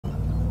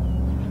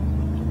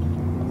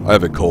I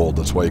have it cold,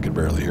 that's why you can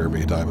barely hear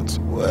me, Diamonds.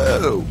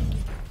 Whoa!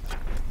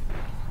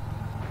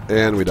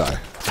 And we die.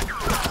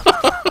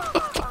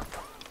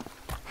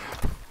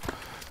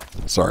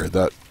 Sorry,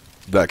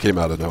 that came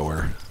out of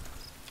nowhere.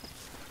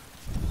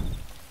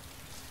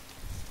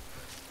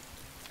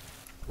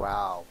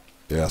 Wow.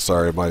 Yeah,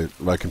 sorry,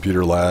 my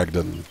computer lagged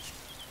and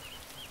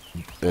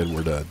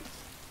we're dead.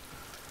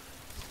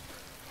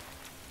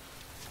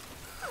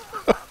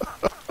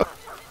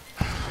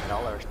 And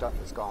all our stuff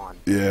is gone.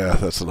 Yeah,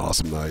 that's an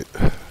awesome night.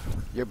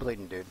 You're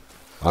bleeding, dude.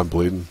 I'm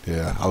bleeding?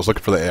 Yeah, I was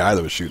looking for the AI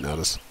that was shooting at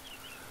us.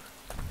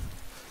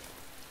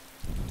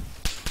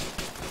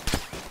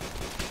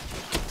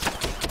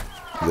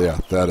 Yeah,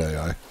 that AI.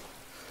 Alright,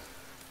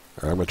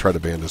 I'm gonna try to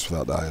bandage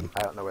without dying.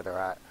 I don't know where they're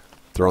at.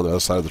 They're on the other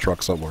side of the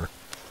truck somewhere.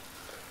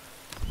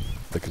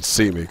 They can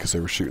see me because they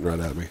were shooting right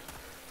at me.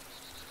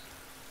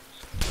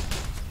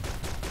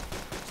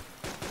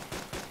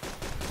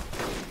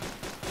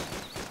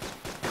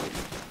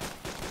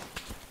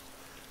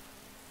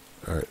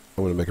 Alright,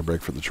 I'm gonna make a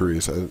break for the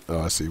trees.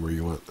 I see where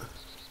you went.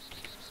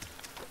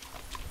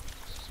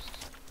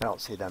 I don't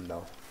see them,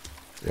 though.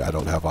 Yeah, I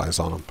don't have eyes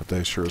on them, but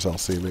they sure as hell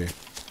see me.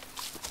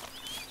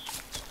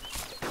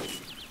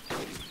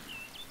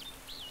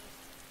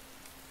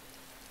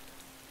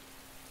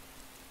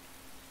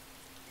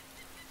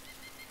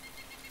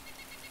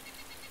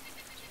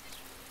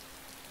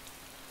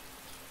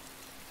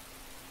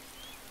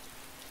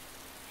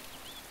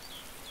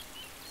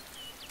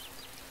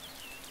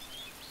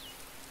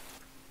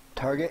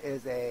 Target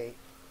is a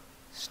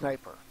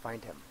sniper.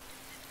 Find him.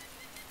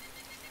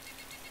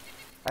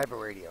 I have a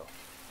radio.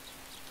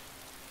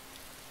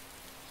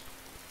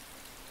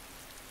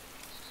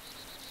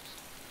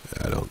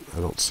 Yeah, I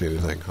don't see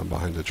anything. I'm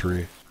behind a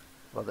tree.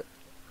 Well,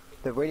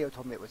 the radio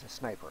told me it was a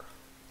sniper.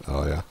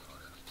 Oh yeah.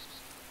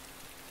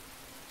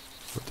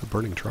 Where'd the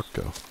burning truck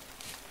go?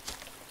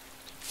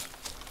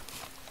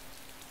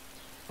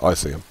 Oh, I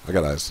see him. I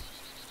got eyes.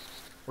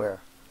 Where?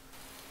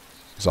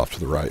 He's off to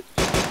the right.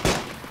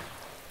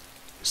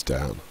 He's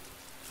down.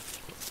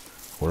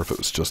 I wonder if it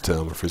was just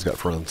him or if he's got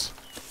friends.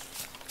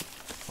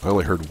 I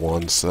only heard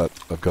one set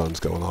of guns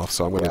going off,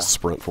 so I'm going to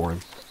sprint for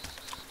him.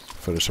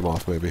 Finish him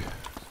off, maybe.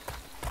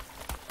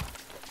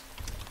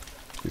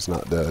 He's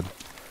not dead.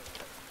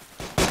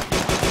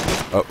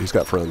 Oh, he's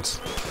got friends.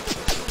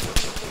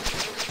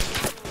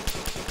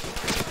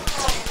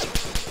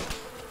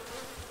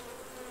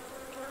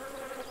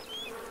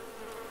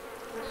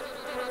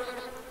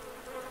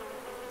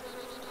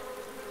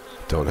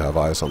 Don't have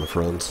eyes on the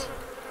friends.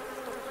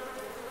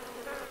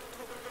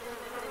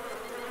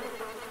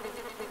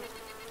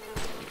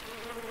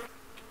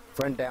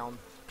 Friend down.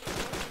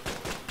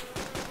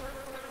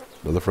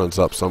 Another friend's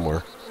up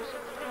somewhere.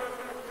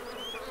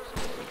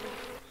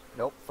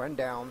 Nope, friend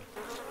down.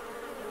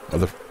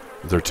 Are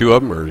there two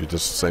of them, or are you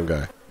just the same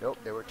guy? Nope,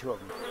 there were two of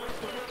them.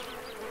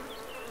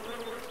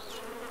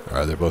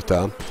 Alright, they're both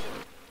down?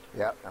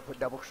 Yeah, I put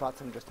double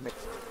shots in them just to make...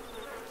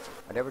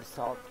 I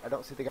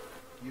don't see the guy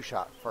you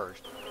shot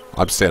first.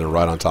 I'm standing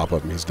right on top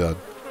of him, he's dead.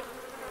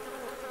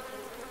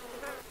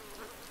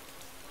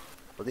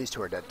 Well, these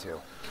two are dead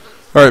too.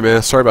 Alright,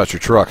 man, sorry about your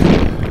truck.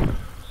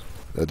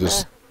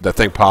 That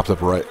thing popped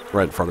up right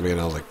in front of me, and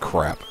I was like,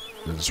 crap.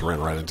 And just ran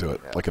right into it,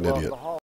 like an idiot.